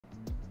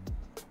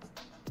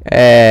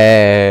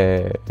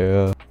Hey.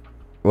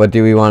 What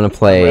do we want to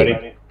play?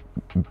 Ready?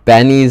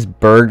 Benny's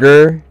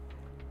Burger,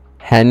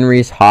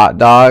 Henry's Hot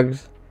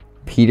Dogs,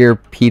 Peter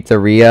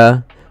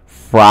Pizzeria,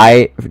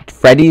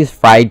 Freddy's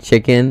Fried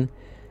Chicken,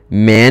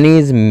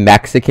 Manny's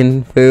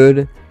Mexican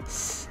Food,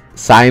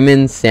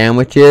 Simon's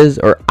Sandwiches,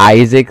 or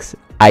Isaac's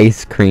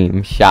Ice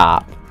Cream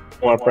Shop.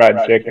 I want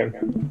fried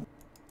chicken.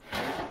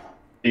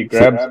 You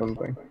grab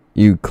something.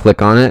 You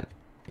click on it,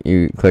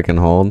 you click and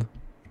hold.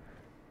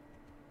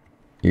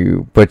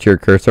 You put your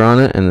cursor on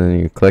it, and then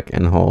you click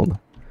and hold.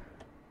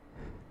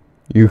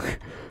 You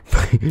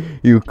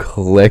you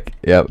click,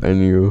 yep,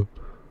 and you.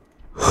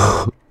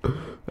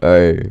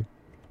 Alright.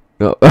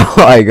 No,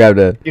 I grabbed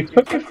it. You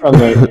took it from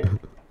me.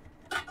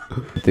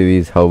 What do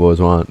these hobos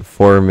want?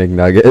 4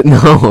 McNugget?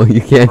 No, you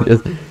can't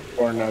just.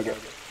 4 nuggets.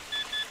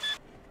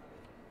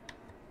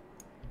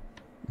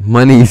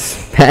 Money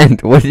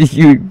spent. What did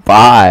you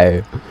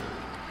buy?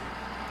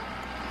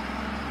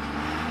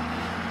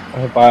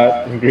 I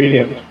bought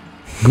ingredients.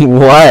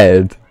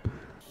 What?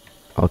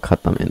 I'll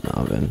cut them in the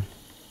oven.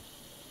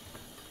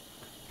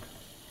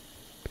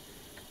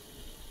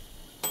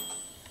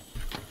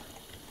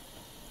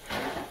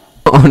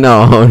 Oh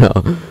no, oh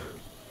no.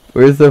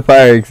 Where's the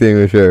fire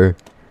extinguisher?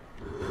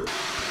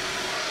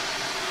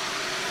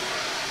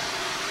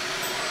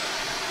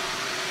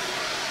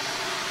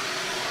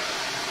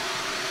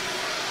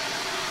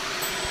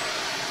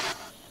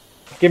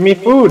 Give me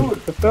food.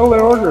 Fulfill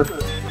their order.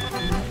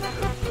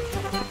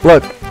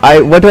 Look,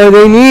 what do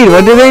they need?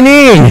 What do they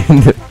need?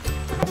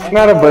 It's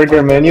not a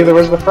burger menu. There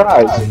was the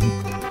fries.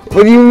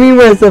 What do you mean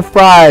where's the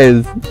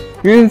fries?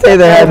 You didn't say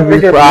there had to be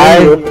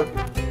fries.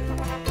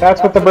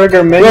 That's what the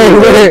burger menu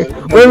Wait, is.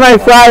 where'd my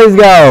fries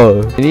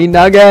go? You need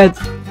nuggets?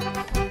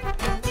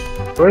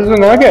 Where's the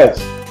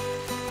nuggets?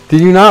 Did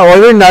you not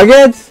order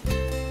nuggets?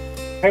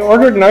 I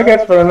ordered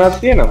nuggets, but I'm not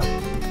seeing them.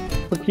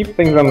 We'll keep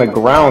things on the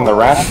ground, the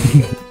rats.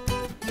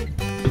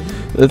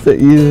 That's the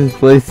easiest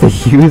place to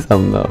use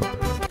them though.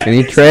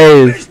 Any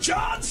trays?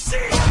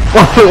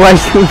 Why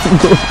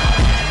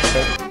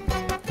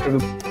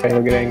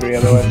He'll get angry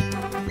otherwise.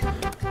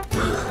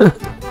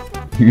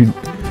 you,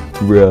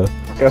 bruh.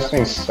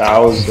 Disgusting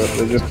sows that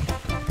they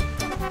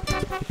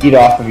just eat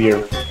off of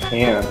your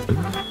hand.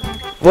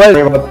 What?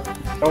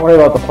 Don't worry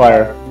about the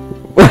fire.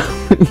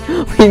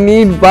 We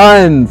need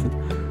buns.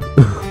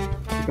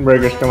 Chicken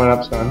burger's coming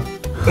up, son.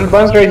 There's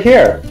buns right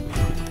here.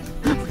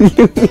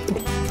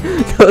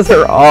 Those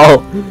are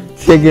all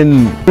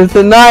chicken. Where's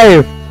the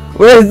knife?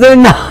 Where's the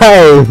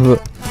knife?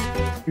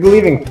 You're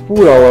leaving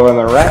food all over and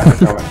the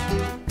rats are coming.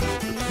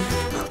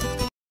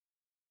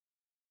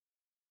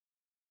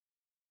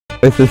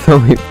 This is so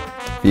many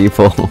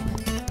people.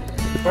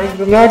 Where's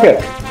the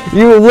nugget?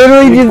 You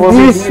literally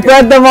you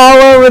spread them all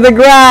over the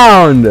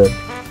ground.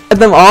 Spread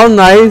them all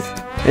nice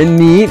and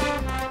neat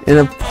in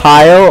a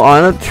pile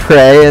on a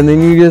tray, and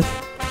then you just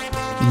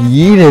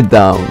yeeted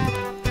them.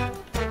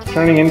 It's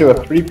turning into a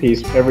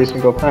 3-piece every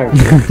single time.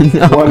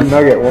 No. One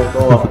nugget won't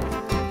go on.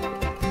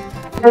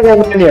 Burger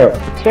menu!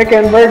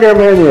 Chicken burger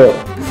menu!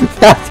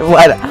 That's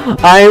what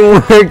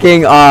I'm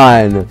working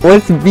on.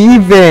 What's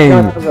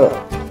beeping?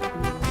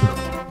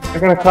 They're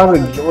gonna cause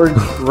a George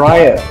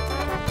riot.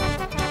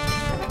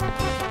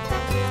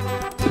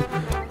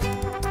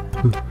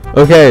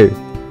 Okay.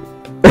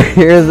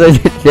 Here's the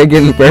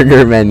chicken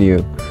burger menu.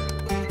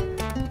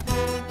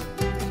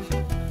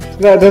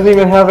 That doesn't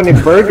even have any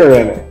burger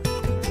in it.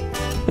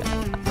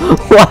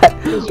 What?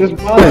 It's just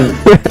buns.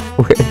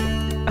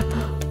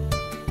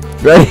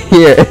 Right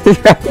here.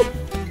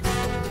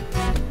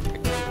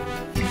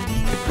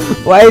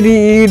 Why do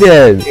you eat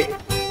it?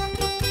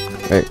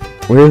 Right.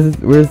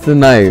 Where's the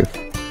knife?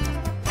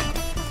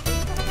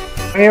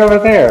 Way over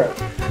there.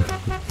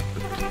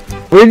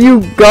 Where'd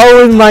you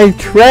go with my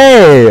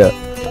tray?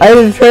 I had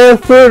a tray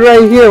of food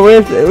right here.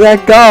 Where'd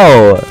that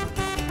go?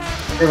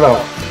 Serve them.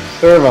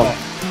 Serve them.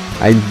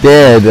 I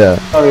did.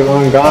 Probably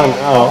long gone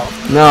now.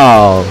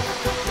 No.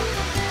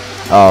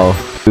 Oh.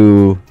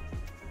 Ooh.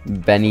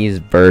 Benny's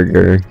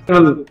Burger.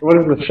 What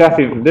does the chef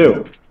even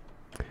do?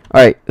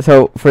 Alright,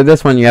 so for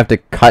this one you have to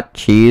cut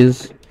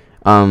cheese.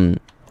 What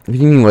do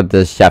you mean what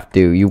does chef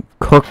do? You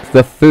cook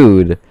the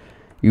food.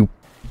 You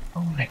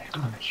Oh my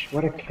gosh,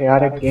 what a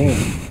chaotic game.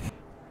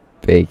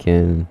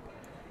 bacon,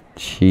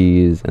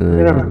 cheese, and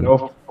We then have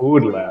no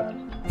food left.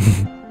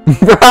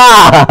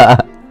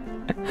 Bruh!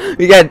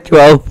 We got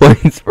 12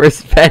 points for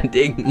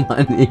spending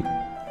money.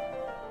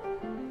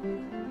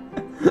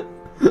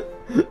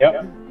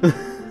 Yep.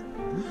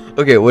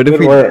 Okay, what if Good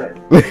we work.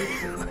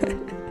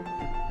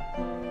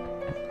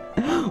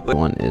 What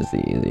one is the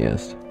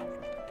easiest?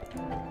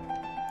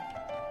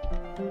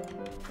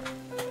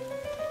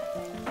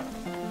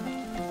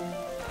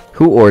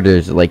 Who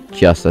orders like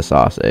just a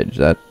sausage?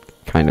 That's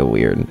kind of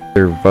weird.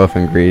 They're both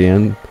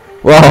ingredients.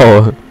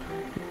 Whoa!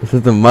 This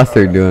is the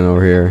mustard doing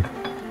over here.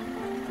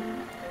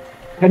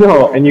 I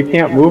know, and you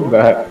can't move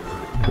that.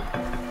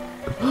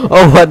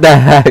 Oh, what the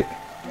heck?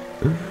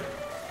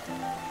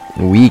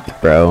 Weak,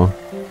 bro.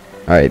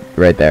 Alright,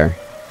 right there.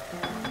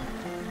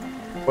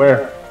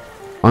 Where?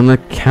 On the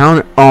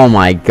counter. Oh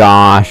my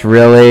gosh,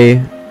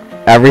 really?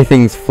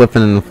 Everything's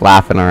flipping and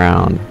flapping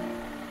around.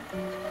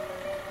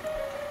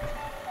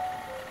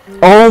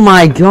 Oh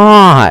my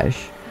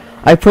gosh!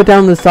 I put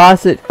down the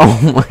sausage. Oh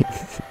my.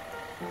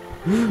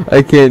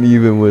 I can't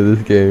even with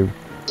this game.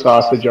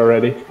 Sausage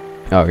already.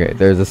 Okay,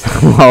 there's a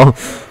small.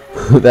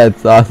 That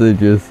sausage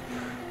just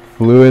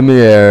flew in the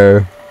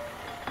air.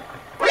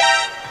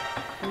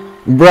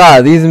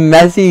 Bruh, these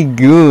messy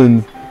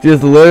goons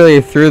just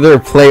literally threw their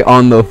plate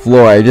on the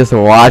floor. I just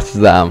watched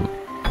them.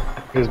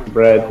 Here's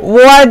bread.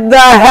 What the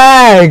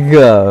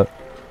heck?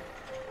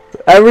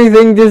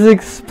 Everything just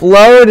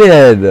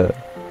exploded.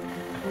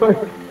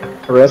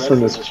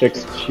 Wrestling this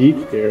chick's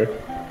cheek here.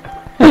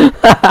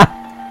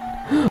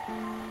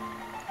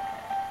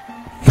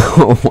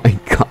 Oh my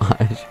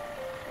gosh.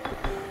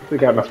 We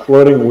got a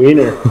floating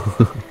wiener.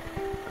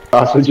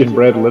 Sausage and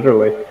bread,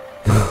 literally.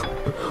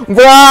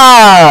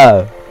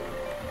 Bruh!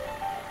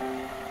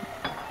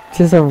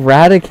 Just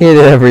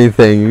eradicated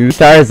everything. Your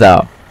stars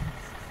out.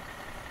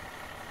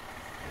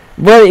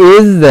 What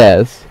is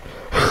this?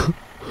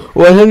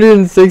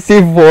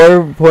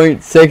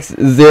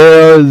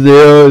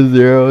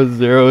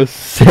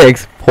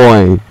 164.60006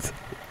 points.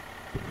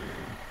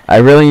 I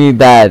really need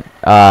that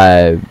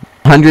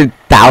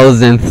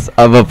 100,000th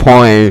of a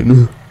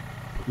point.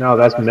 No,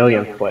 that's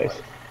millionth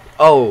place.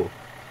 Oh.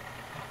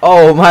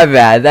 Oh, my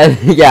bad.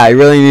 That yeah, I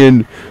really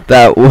need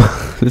that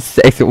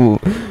 6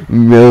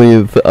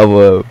 millionth of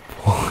a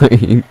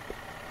point.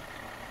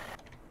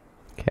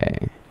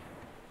 Okay.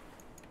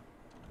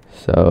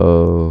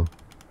 So.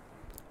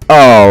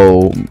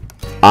 Oh.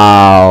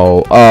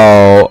 Ow.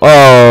 Oh.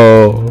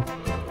 Oh.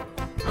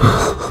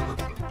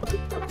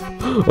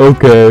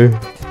 Okay.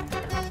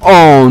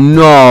 Oh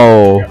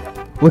no.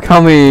 Look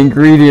how many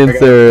ingredients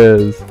there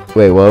is.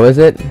 Wait, what was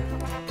it?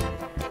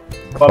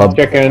 Club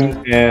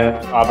chicken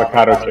and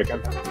avocado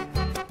chicken.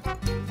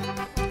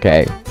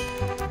 Okay.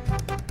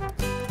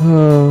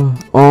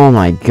 Oh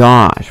my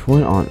gosh,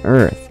 what on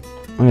earth?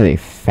 What are they,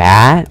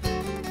 fat?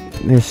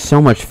 There's so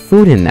much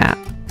food in that.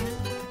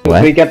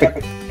 What? We got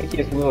the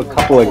little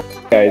couple of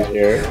guys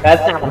here.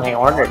 That's not what I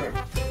ordered.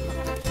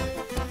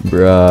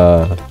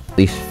 Bruh.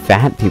 These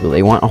fat people,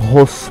 they want a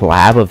whole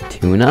slab of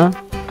tuna?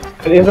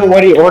 It isn't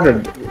what he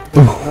ordered.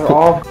 They're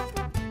all...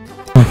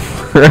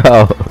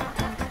 Bro.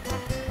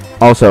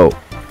 Also,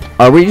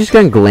 are we just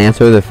gonna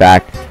glance over the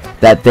fact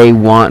that they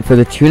want, for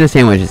the tuna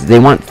sandwiches, they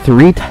want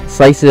 3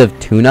 slices of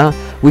tuna,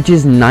 which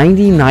is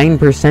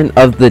 99%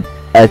 of the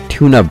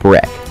tuna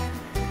brick.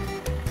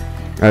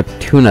 Or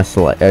tuna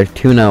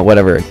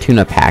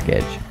tuna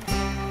package.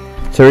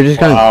 So we're just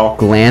gonna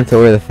glance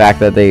over the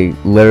fact that they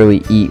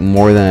literally eat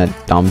more than a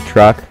dump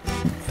truck.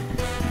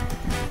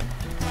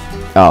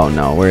 Oh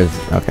no, where's,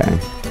 okay.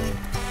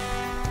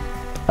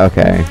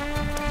 Okay.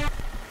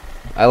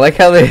 I like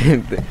how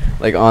they,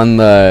 like on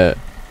the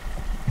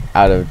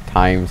out of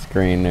time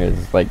screen,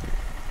 there's like,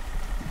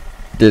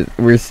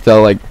 we're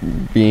still like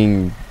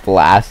being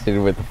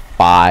blasted with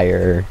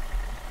fire.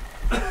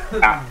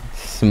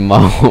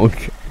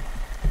 Smoke.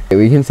 Wait,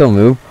 we can still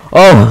move?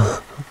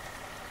 Oh!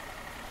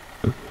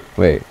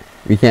 Wait,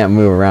 we can't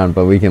move around,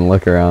 but we can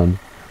look around.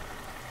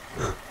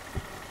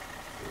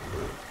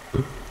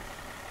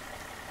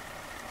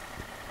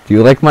 Do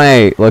you like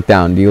my, look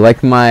down, do you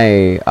like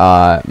my,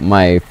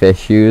 my fish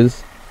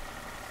shoes?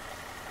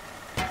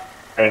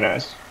 Very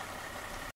nice.